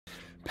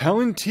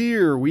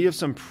Palantir, we have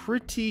some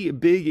pretty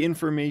big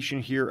information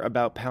here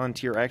about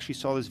Palantir. I actually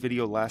saw this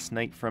video last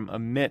night from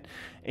Amit,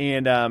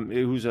 and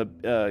who's in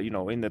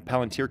the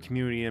Palantir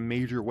community in a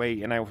major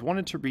way, and I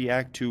wanted to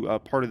react to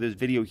part of this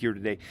video here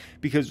today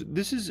because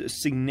this is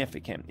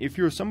significant. If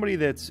you're somebody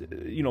that's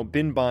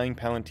been buying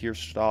Palantir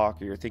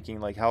stock, or you're thinking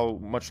like, how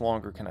much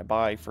longer can I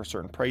buy for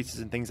certain prices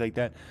and things like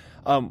that,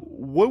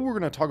 what we're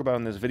going to talk about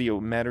in this video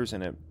matters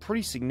in a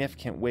pretty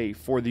significant way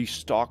for the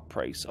stock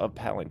price of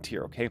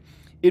Palantir. Okay.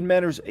 It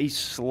matters a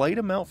slight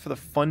amount for the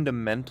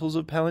fundamentals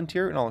of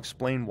Palantir, and I'll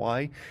explain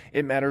why.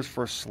 It matters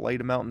for a slight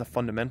amount in the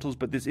fundamentals,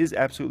 but this is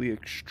absolutely an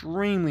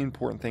extremely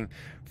important thing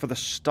for the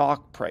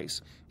stock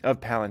price of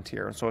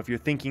Palantir. And so if you're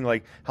thinking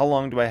like, how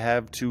long do I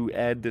have to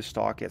add this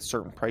stock at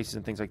certain prices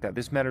and things like that,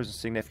 this matters in a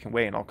significant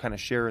way, and I'll kind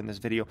of share in this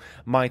video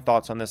my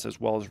thoughts on this, as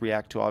well as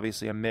react to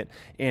obviously Amit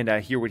and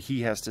hear what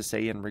he has to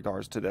say in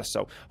regards to this.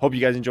 So hope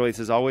you guys enjoy this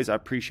as always. I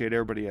appreciate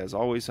everybody as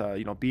always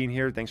being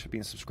here. Thanks for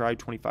being subscribed.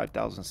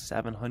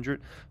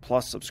 25,700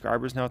 plus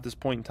subscribers now at this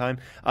point in time.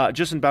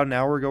 Just about an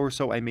hour ago or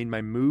so, I made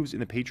my moves in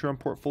the Patreon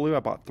portfolio. I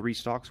bought 3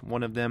 stocks.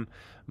 One of them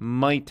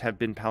might have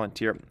been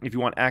Palantir. If you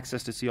want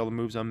access to see all the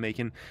moves I'm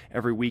making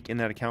every week in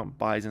that account,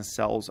 buys and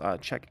sells,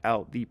 check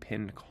out the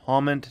pinned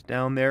comment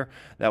down there.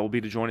 That will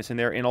be to join us in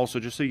there. And also,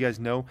 just so you guys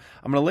know,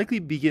 I'm going to likely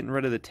be getting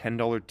rid of the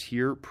 $10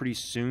 tier pretty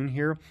soon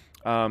here.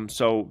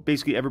 So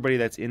basically everybody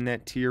that's in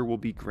that tier will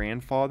be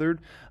grandfathered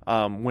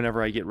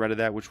whenever I get rid of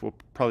that, which will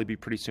probably be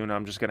pretty soon.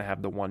 I'm just going to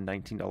have the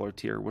 $19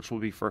 tier, which will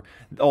be for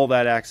all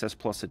that access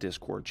plus a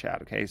Discord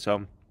chat. Okay,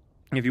 so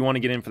if you want to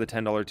get in for the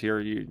 $10 tier,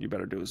 you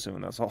better do it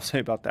soon. That's all I'll say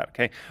about that.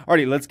 Okay,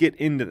 alrighty, let's get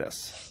into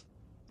this.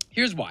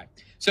 Here's why.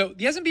 So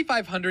the S&P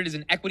 500 is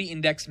an equity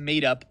index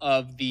made up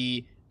of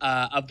the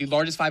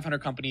largest 500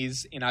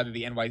 companies in either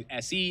the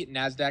NYSE,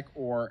 NASDAQ,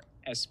 or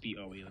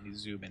SPOE. Let me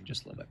zoom in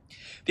just a little bit.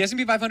 The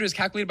S&P 500 is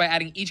calculated by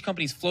adding each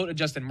company's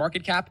float-adjusted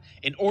market cap.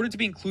 In order to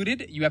be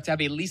included, you have to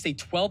have at least a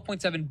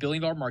 $12.7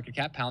 billion market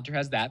cap. Palantir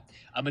has that.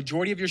 A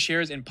majority of your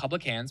shares in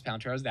public hands.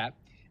 Palantir has that.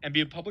 And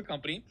be a public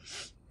company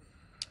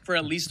for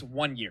at least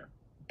 1 year.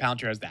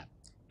 Palantir has that.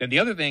 Then the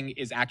other thing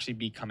is actually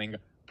becoming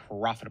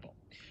profitable.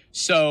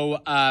 So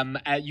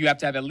you have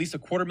to have at least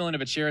 250,000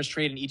 of its shares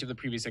trade in each of the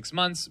previous 6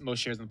 months, most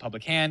shares in the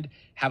public hand,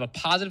 have a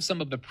positive sum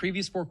of the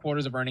previous 4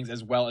 quarters of earnings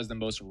as well as the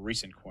most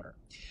recent quarter.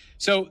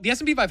 So the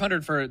S&P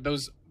 500, for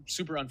those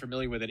super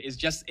unfamiliar with it, is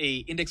just a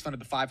index fund of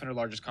the 500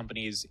 largest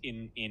companies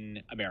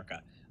in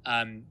America,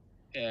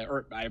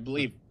 or I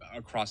believe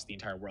across the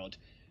entire world.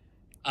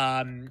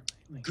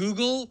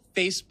 Google,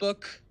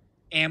 Facebook,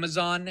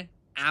 Amazon,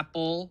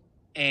 Apple,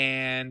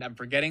 and I'm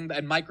forgetting,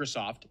 and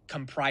Microsoft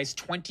comprise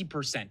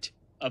 20%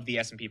 of the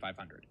S&P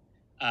 500.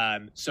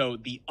 So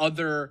the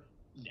other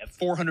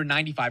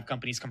 495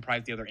 companies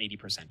comprise the other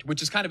 80%,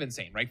 which is kind of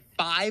insane, right?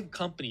 5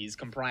 companies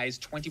comprise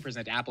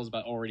 20%. Apple's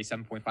about already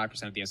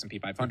 7.5% of the S&P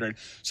 500.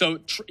 So,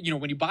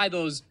 when you buy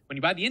the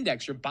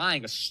index, you're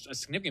buying a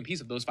significant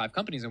piece of those 5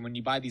 companies. And when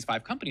you buy these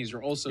 5 companies,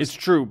 you're also... It's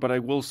true, but I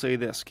will say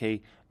this,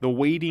 Kay. The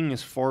weighting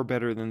is far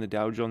better than the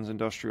Dow Jones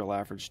Industrial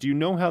Average. Do you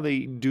know how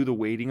they do the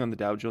weighting on the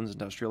Dow Jones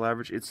Industrial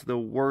Average? It's the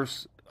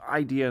worst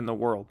idea in the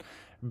world.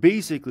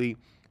 Basically,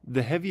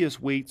 the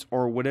heaviest weights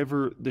are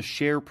whatever the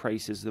share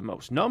price is the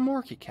most, not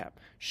market cap,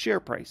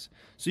 share price.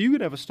 So you could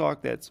have a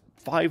stock that's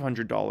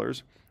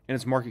 $500 and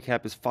its market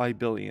cap is $5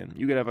 billion.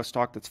 You could have a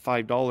stock that's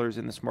 $5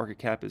 and its market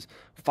cap is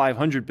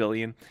 $500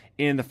 billion,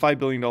 and the $5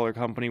 billion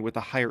company with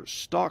a higher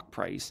stock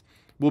price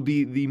will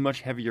be the much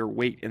heavier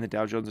weight in the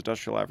Dow Jones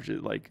Industrial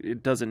Average. Like,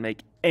 it doesn't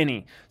make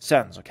any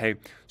sense, okay?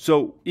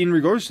 So in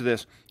regards to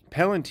this,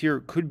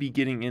 Palantir could be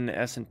getting in the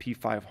S&P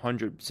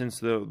 500 since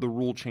the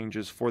rule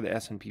changes for the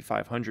S&P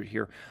 500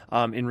 here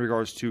in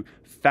regards to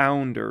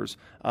founders,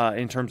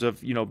 in terms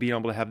of being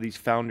able to have these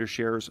founder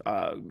shares,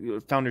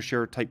 founder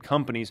share type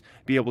companies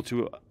be able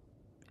to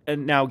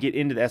now get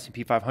into the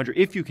S&P 500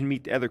 if you can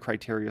meet the other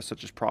criteria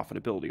such as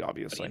profitability,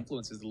 obviously. But it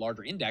influences the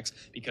larger index,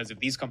 because if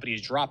these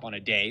companies drop on a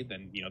day,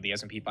 then the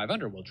S&P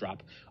 500 will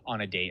drop on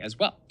a day as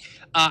well.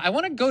 I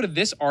want to go to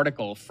this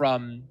article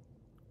from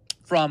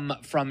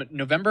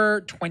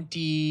November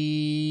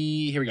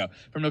 20, here we go,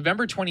 from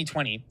November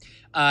 2020.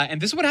 And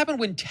this is what happened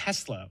when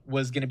Tesla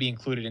was going to be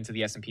included into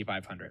the S&P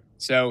 500.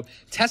 So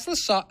Tesla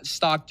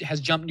stock has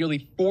jumped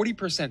nearly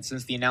 40%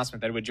 since the announcement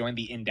that it would join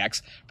the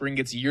index, bringing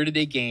its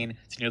year-to-date gain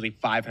to nearly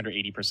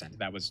 580%.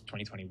 That was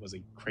 2020 was a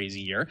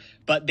crazy year.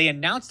 But they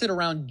announced it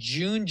around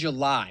June,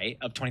 July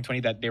of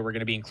 2020 that they were going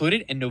to be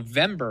included. In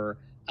November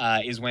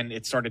is when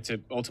it started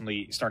to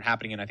ultimately start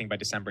happening, and I think by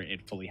December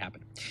it fully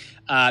happened.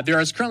 There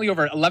is currently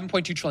over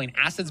 11.2 trillion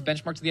assets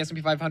benchmarked to the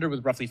S&P 500,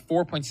 with roughly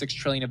 4.6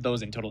 trillion of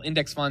those in total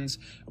index funds,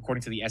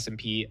 according to the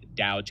S&P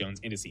Dow Jones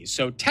indices.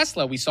 So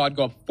Tesla, we saw it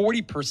go up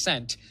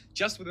 40%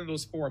 just within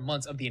those 4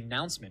 months of the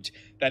announcement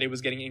that it was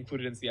getting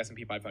included into the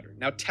S&P 500.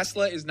 Now,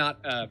 Tesla is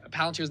not,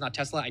 Palantir is not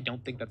Tesla. I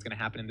don't think that's going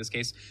to happen in this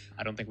case.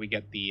 I don't think we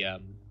get the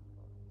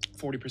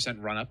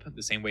 40% run up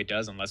the same way it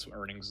does, unless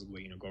earnings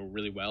go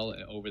really well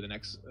over the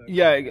next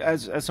yeah,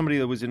 as somebody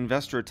that was an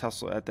investor at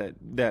Tesla at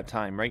that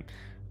time, right?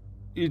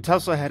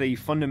 Tesla had a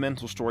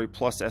fundamental story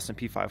plus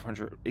S&P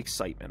 500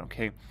 excitement,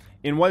 okay?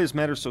 And why this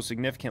matters so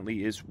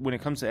significantly is when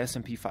it comes to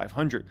S&P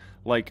 500,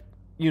 like,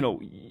 you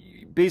know,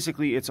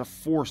 basically it's a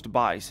forced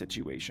buy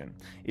situation.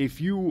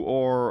 If you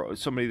are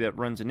somebody that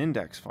runs an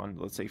index fund,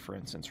 let's say for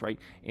instance, right,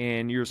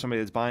 and you're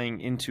somebody that's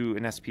buying into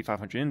an S&P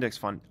 500 index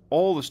fund,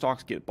 all the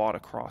stocks get bought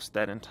across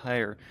that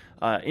entire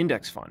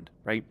index fund,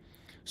 right?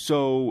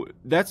 So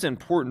that's an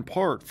important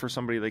part for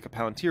somebody like a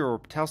Palantir or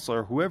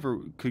Tesla or whoever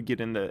could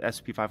get in the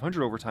S&P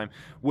 500 over time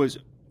was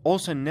all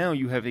of a sudden now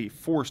you have a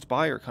forced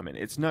buyer come in.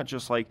 It's not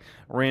just like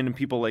random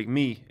people like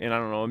me and I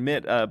don't know,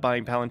 Amit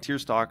buying Palantir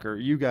stock or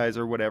you guys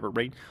or whatever,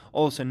 right?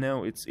 All of a sudden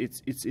now it's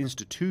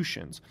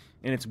institutions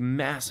and it's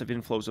massive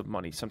inflows of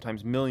money,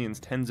 sometimes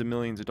millions, tens of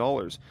millions of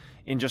dollars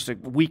in just a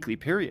weekly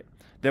period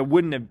that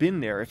wouldn't have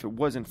been there if it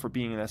wasn't for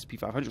being in the S&P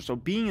 500. So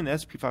being in the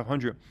S&P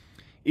 500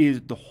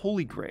 is the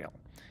holy grail.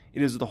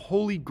 It is the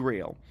holy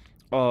grail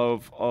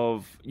of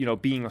you know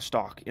being a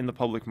stock in the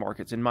public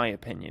markets, in my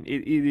opinion.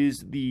 It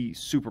is the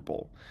Super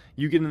Bowl.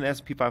 You get in the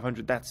S&P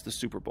 500, that's the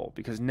Super Bowl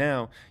because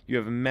now you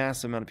have a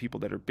massive amount of people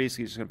that are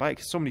basically just going to buy it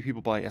because so many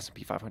people buy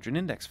S&P 500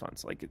 index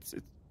funds. Like it's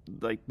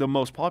like the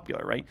most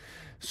popular, right?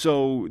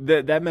 So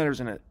that matters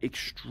in an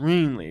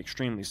extremely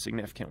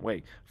significant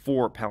way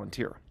for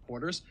Palantir.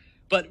 Orders,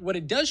 but what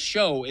it does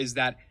show is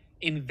that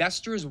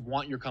investors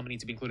want your company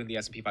to be included in the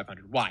S&P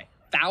 500. Why?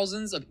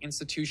 Thousands of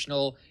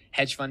institutional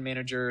hedge fund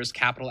managers,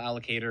 capital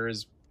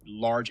allocators,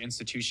 large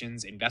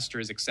institutions,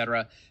 investors,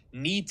 etc.,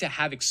 need to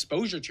have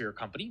exposure to your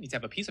company, need to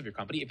have a piece of your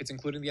company if it's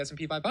included in the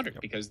S&P 500.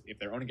 Yep. Because if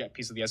they're owning a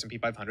piece of the S&P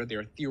 500, they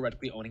are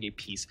theoretically owning a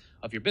piece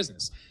of your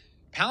business.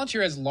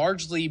 Palantir has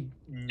largely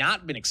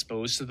not been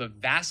exposed to the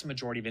vast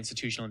majority of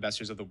institutional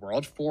investors of the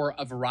world for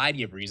a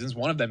variety of reasons.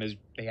 One of them is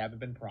they haven't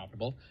been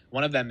profitable.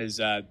 One of them is,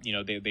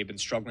 they've been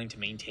struggling to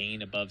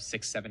maintain above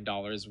 $6,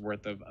 $7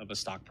 worth of a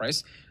stock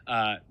price.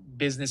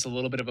 Business, a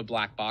little bit of a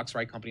black box,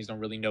 right? Companies don't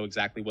really know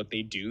exactly what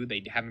they do.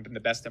 They haven't been the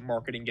best at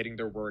marketing, getting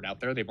their word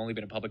out there. They've only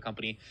been a public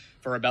company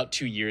for about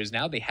 2 years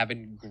now. They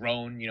haven't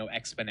grown,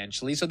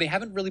 exponentially. So they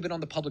haven't really been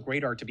on the public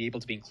radar to be able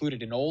to be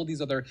included in all these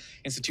other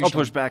institutional... I'll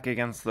push back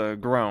against the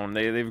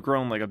grown. They've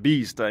grown like a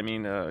beast. I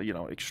mean,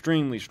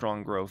 extremely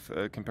strong growth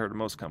compared to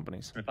most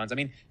companies. Funds. I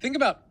mean, think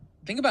about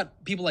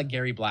people like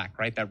Gary Black,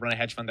 right, that run a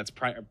hedge fund that's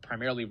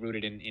primarily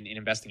rooted in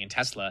investing in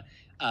Tesla.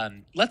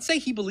 Let's say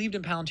he believed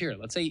in Palantir.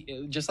 Let's say,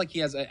 just like he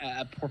has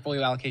a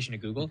portfolio allocation to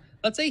Google,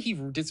 let's say he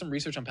did some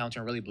research on Palantir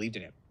and really believed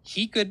in it.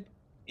 He could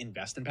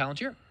invest in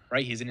Palantir,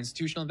 right? He's an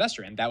institutional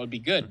investor, and that would be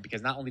good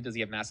because not only does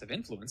he have massive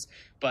influence,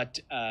 but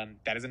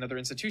that is another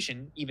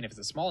institution, even if it's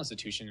a small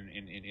institution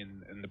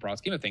in the broad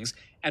scheme of things,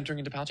 entering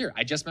into Palantir.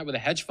 I just met with a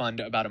hedge fund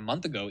about a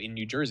month ago in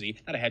New Jersey,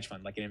 not a hedge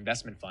fund, like an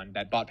investment fund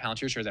that bought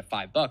Palantir shares at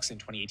 $5 in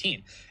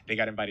 2018. They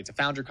got invited to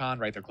FounderCon,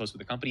 right? They're close with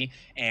the company,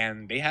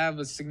 and they have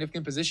a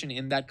significant position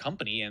in that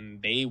company,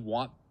 and they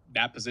want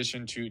that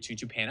position to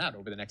pan out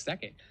over the next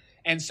decade.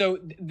 And so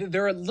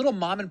there are little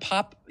mom and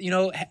pop,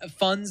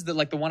 funds that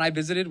like the one I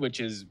visited, which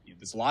is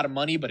there's a lot of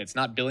money, but it's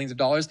not billions of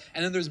dollars.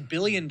 And then there's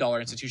billion-dollar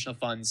institutional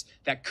funds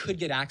that could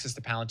get access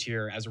to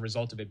Palantir as a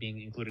result of it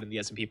being included in the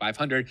S&P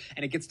 500.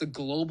 And it gets the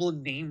global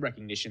name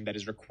recognition that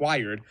is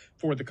required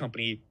for the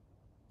company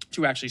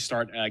to actually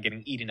start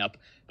getting eaten up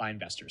by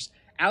investors.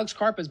 Alex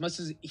Karp, as much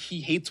as he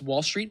hates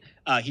Wall Street,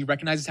 he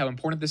recognizes how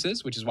important this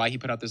is, which is why he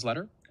put out this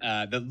letter.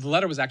 The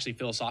letter was actually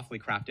philosophically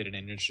crafted in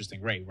an interesting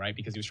way, right?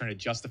 Because he was trying to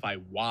justify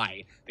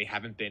why they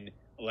haven't been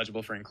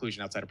eligible for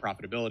inclusion outside of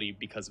profitability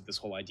because of this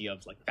whole idea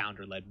of like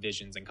founder-led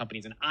visions and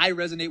companies. And I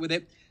resonate with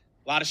it.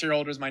 A lot of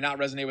shareholders might not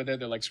resonate with it.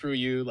 They're like, screw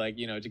you, to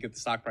get the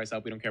stock price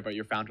up. We don't care about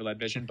your founder-led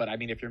vision. But I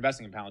mean, if you're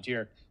investing in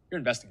Palantir, you're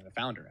investing in the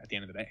founder at the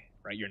end of the day,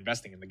 right? You're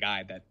investing in the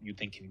guy that you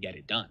think can get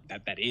it done.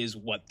 That is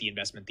what the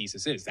investment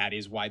thesis is. That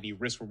is why the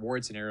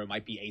risk-reward scenario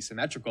might be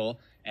asymmetrical,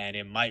 and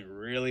it might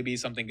really be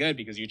something good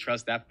because you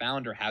trust that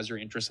founder has your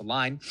interests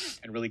aligned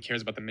and really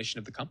cares about the mission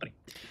of the company.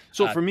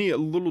 So for me, a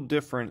little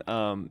different.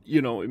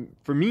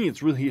 For me,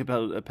 it's really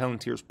about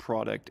Palantir's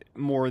product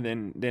more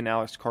than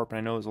Alex Karp. And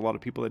I know there's a lot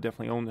of people that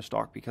definitely own the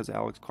stock because of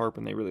Alex Karp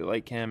and they really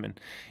like him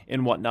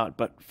and whatnot.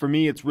 But for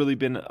me, it's really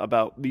been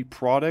about the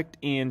product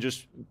and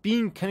just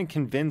being kind of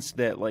convinced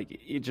that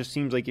like it just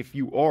seems like if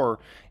you are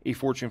a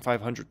Fortune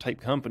 500 type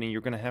company,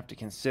 you're going to have to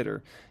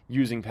consider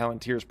using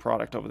Palantir's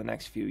product over the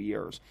next few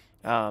years.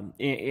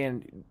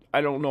 And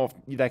I don't know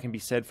if that can be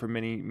said for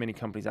many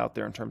companies out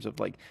there in terms of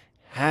like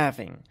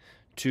having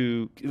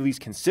to at least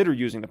consider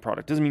using the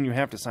product. Doesn't mean you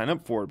have to sign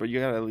up for it, but you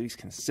got to at least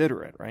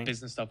consider it, right?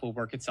 Business stuff will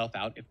work itself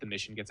out if the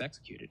mission gets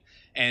executed.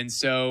 And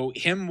so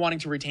him wanting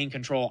to retain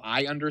control,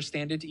 I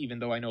understand it, even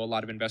though I know a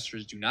lot of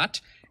investors do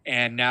not.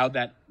 And now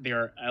that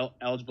they're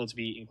eligible to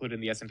be included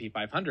in the S&P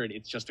 500,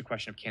 it's just a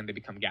question of can they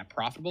become GAAP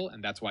profitable?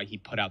 And that's why he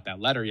put out that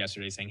letter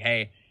yesterday saying,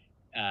 hey,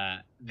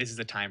 this is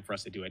the time for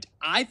us to do it.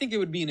 I think it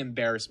would be an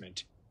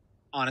embarrassment,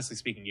 honestly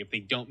speaking, if they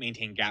don't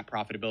maintain GAAP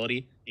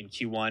profitability in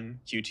Q1,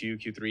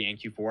 Q2, Q3, and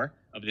Q4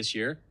 of this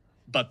year,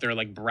 but they're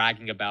like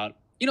bragging about,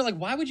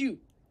 why would you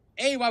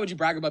A, why would you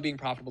brag about being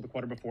profitable the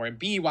quarter before? And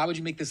B, why would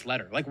you make this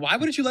letter? Like, why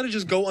wouldn't you let it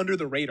just go under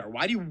the radar?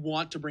 Why do you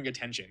want to bring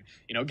attention?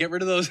 You know, get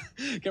rid of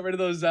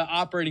those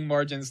operating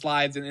margin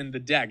slides in the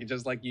deck.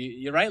 Just like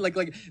you're right.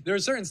 Like there are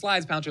certain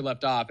slides Palantir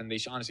left off, and they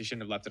honestly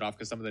shouldn't have left it off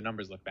because some of the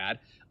numbers look bad.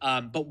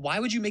 But why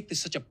would you make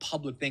this such a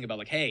public thing about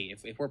like, hey,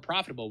 if we're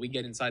profitable, we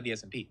get inside the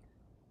S&P?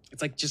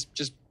 It's like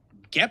just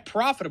get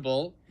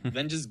profitable,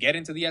 then just get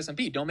into the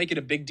S&P. Don't make it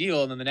a big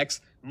deal, and then the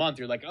next month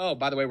you're like, oh,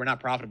 by the way, we're not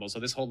profitable.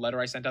 So this whole letter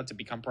I sent out to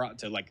become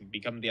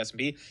the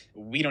S&P,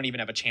 we don't even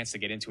have a chance to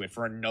get into it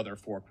for another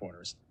 4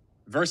 quarters.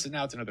 Versus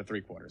now it's another 3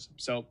 quarters.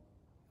 So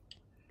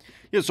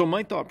yeah, so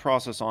my thought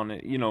process on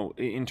it, you know,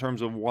 in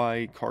terms of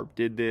why Karp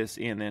did this,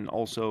 and then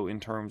also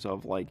in terms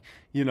of like,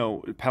 you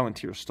know,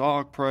 Palantir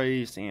stock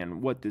price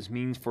and what this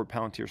means for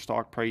Palantir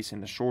stock price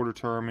in the shorter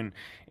term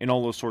and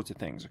all those sorts of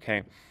things.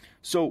 Okay,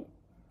 so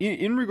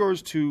in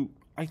regards to,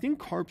 I think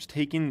Karp's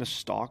taking the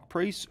stock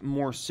price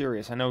more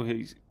serious. I know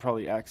he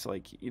probably acts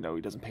like, you know,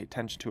 he doesn't pay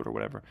attention to it or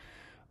whatever.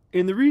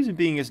 And the reason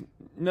being is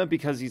not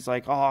because he's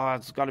like, oh,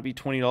 it's got to be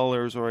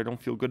 $20 or I don't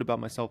feel good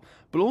about myself.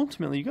 But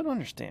ultimately, you got to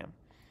understand,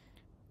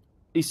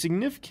 a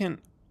significant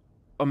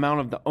amount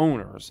of the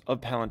owners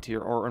of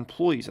Palantir are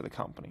employees of the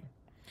company.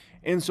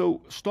 And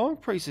so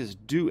stock prices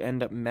do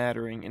end up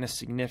mattering in a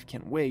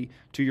significant way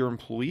to your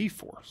employee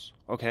force,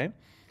 okay?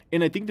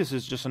 And I think this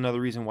is just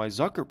another reason why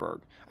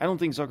I don't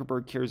think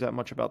Zuckerberg cares that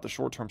much about the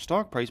short-term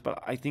stock price,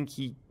 but I think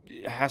he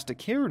has to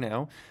care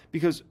now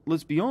because,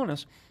 let's be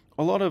honest,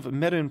 a lot of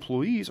Meta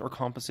employees are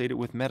compensated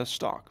with Meta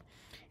stock.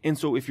 And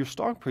so if your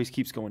stock price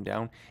keeps going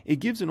down, it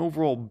gives an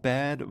overall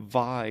bad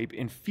vibe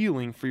and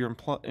feeling for your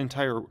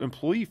entire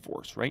employee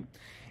force, right?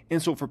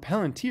 And so for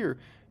Palantir,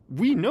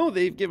 we know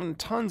they've given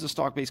tons of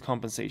stock-based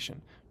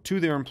compensation to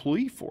their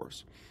employee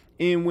force.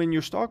 And when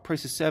your stock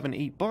price is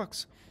 $7,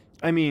 $8,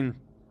 I mean,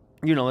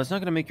 you know, it's not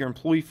going to make your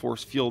employee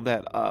force feel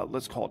that,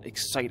 let's call it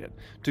excited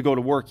to go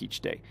to work each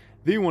day.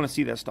 They want to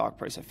see that stock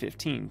price at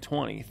 $15,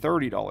 $20,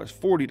 $30,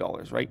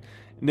 $40, right?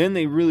 And then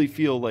they really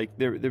feel like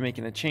they're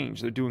making a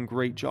change. They're doing a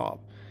great job.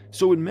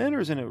 So it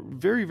matters in a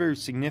very, very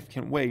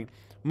significant way,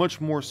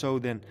 much more so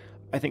than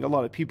I think a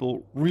lot of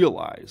people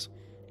realize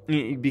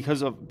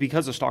because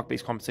of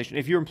stock-based compensation.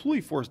 If your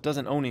employee force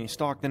doesn't own any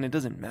stock, then it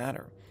doesn't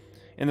matter.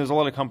 And there's a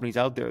lot of companies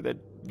out there that,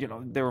 you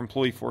know, their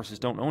employee forces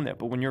don't own that.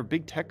 But when you're a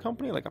big tech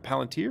company like a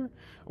Palantir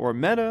or a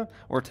Meta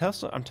or a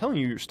Tesla, I'm telling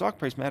you, your stock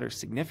price matters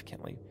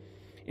significantly.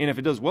 And if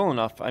it does well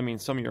enough, I mean,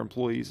 some of your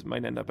employees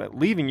might end up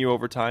leaving you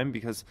over time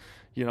because,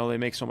 you know, they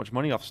make so much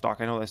money off stock.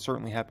 I know that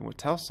certainly happened with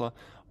Tesla.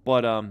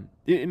 But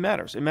it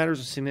matters. It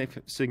matters in a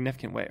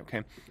significant way,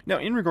 okay? Now,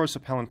 in regards to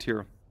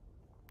Palantir,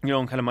 you know,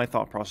 and kind of my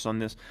thought process on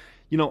this,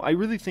 you know, I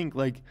really think,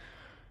 like,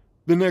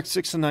 the next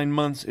 6 to 9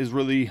 months is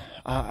really,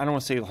 I don't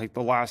want to say like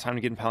the last time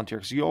to get in Palantir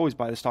because you always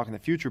buy the stock in the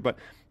future, but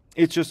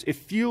it's just, it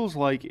feels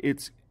like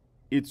it's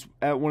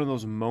at one of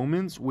those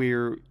moments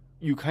where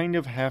you kind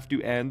of have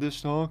to add this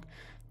stock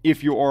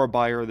if you are a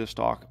buyer of this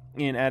stock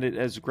and add it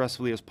as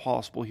aggressively as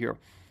possible here.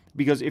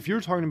 Because if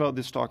you're talking about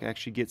this stock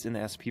actually gets in the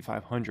S&P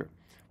 500,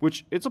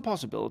 which it's a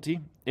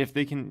possibility if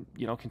they can,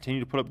 you know, continue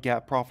to put up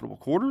GAAP profitable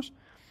quarters,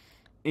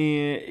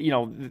 and, you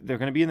know, they're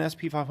going to be in the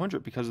S&P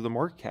 500 because of the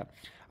market cap.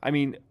 I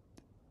mean,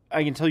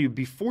 I can tell you,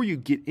 before you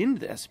get into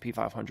the S&P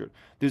 500,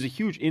 there's a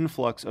huge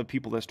influx of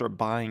people that start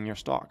buying your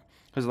stock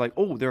because they're like,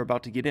 oh, they're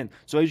about to get in.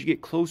 So as you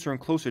get closer and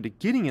closer to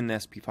getting in the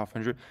S&P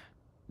 500,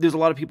 there's a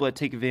lot of people that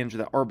take advantage of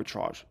that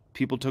arbitrage.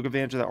 People took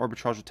advantage of that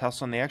arbitrage with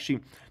Tesla,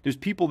 and there's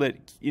people that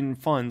in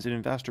funds and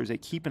investors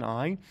that keep an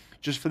eye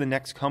just for the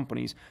next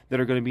companies that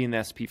are going to be in the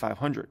S&P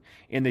 500,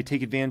 and they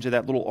take advantage of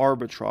that little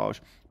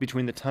arbitrage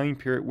between the time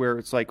period where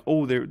it's like,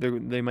 oh,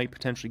 they might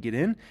potentially get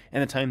in,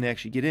 and the time they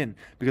actually get in,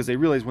 because they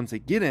realize once they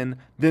get in,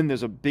 then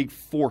there's a big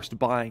forced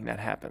buying that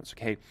happens.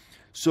 Okay,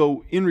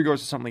 so in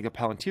regards to something like a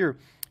Palantir,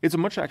 it's a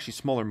much actually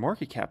smaller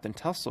market cap than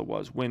Tesla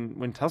was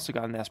when Tesla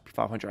got in the S&P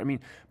 500. I mean,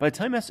 by the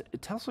time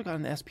Tesla got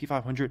in the S&P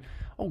 500,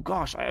 oh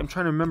gosh, I'm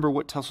trying to remember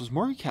what Tesla's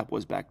market cap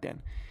was back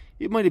then.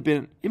 It might have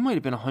been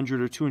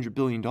 100 or 200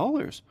 billion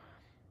dollars.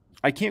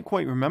 I can't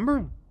quite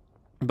remember,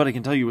 but I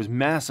can tell you it was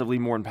massively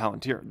more than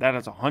Palantir. That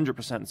is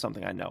 100%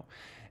 something I know.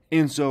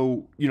 And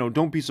so, you know,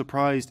 don't be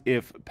surprised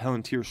if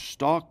Palantir's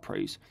stock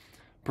price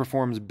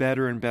performs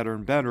better and better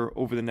and better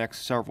over the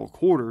next several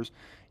quarters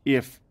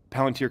if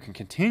Palantir can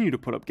continue to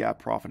put up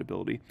GAAP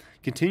profitability,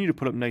 continue to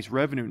put up nice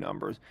revenue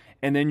numbers,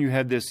 and then you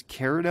have this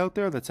carrot out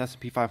there that's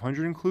S&P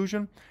 500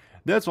 inclusion.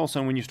 That's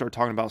also when you start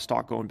talking about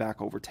stock going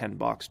back over $10,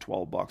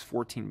 $12,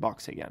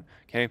 $14 again.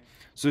 Okay,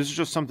 so this is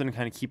just something to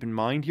kind of keep in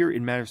mind here.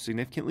 It matters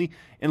significantly.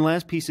 And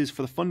last piece is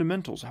for the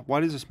fundamentals. Why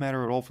does this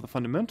matter at all for the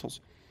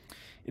fundamentals?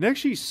 It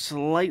actually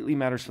slightly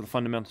matters for the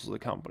fundamentals of the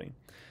company.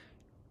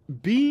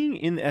 Being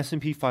in the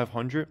S&P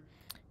 500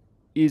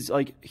 is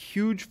like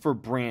huge for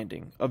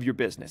branding of your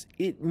business.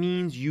 It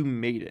means you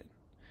made it.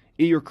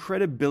 Your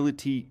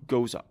credibility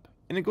goes up,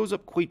 and it goes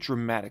up quite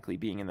dramatically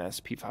being in the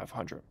S&P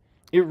 500.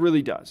 It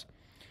really does.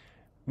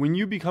 When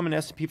you become an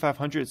S&P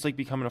 500, it's like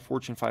becoming a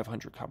Fortune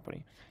 500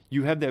 company.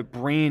 You have that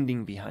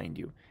branding behind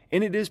you,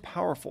 and it is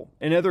powerful.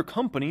 And other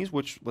companies,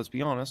 which, let's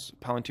be honest,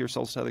 Palantir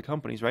sells to other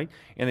companies, right?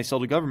 And they sell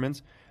to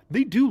governments.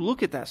 They do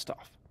look at that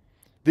stuff.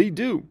 They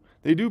do.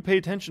 They do pay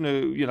attention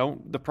to,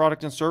 the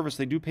product and service.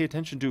 They do pay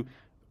attention to,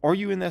 are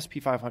you in the S&P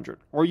 500?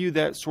 Are you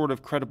that sort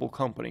of credible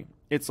company?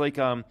 It's like,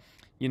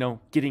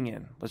 getting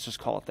in. Let's just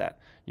call it that.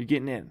 You're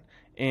getting in,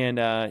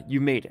 and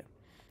you made it.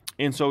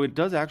 And so it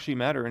does actually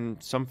matter,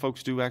 and some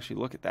folks do actually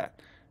look at that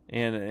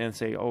and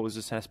say, oh, is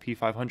this an S&P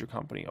 500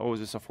 company? Oh, is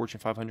this a Fortune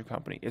 500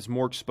 company? It's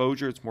more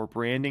exposure. It's more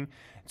branding.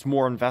 It's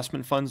more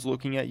investment funds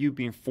looking at you,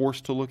 being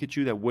forced to look at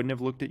you that wouldn't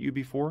have looked at you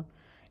before,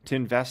 to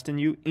invest in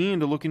you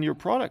and to look into your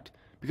product.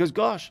 Because,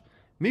 gosh,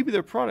 maybe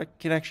their product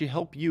can actually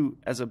help you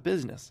as a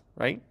business,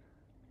 right?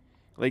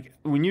 Like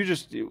when you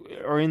just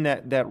are in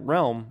that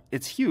realm,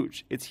 it's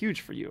huge. It's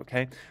huge for you,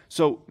 okay?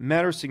 So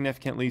matters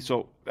significantly.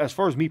 So as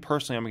far as me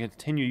personally, I'm going to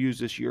continue to use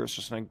this year as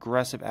just an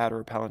aggressive adder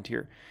of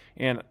Palantir.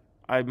 And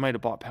I might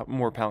have bought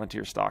more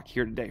Palantir stock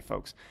here today,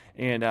 folks.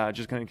 And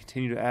just going to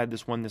continue to add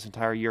this one this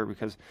entire year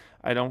because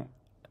I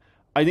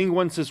think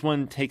once this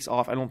one takes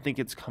off, I don't think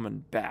it's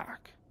coming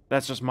back.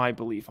 That's just my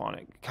belief on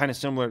it. Kind of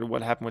similar to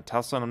what happened with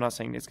Tesla. And I'm not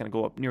saying it's going to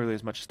go up nearly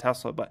as much as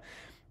Tesla, but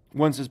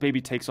once this baby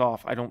takes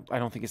off, I don't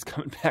think it's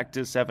coming back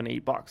to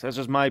 $7-8. That's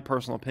just my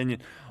personal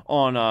opinion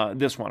on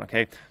this one,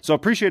 okay? So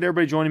appreciate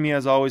everybody joining me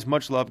as always.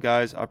 Much love,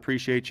 guys. I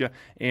appreciate you,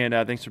 and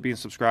thanks for being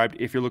subscribed.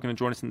 If you're looking to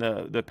join us in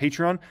the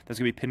Patreon, that's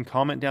going to be a pinned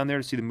comment down there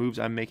to see the moves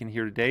I'm making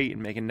here today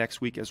and making next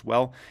week as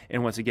well.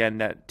 And once again,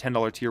 that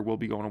 $10 tier will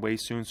be going away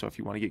soon, so if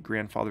you want to get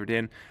grandfathered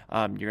in,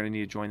 you're going to need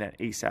to join that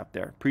ASAP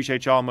there.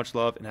 Appreciate y'all. Much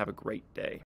love, and have a great day.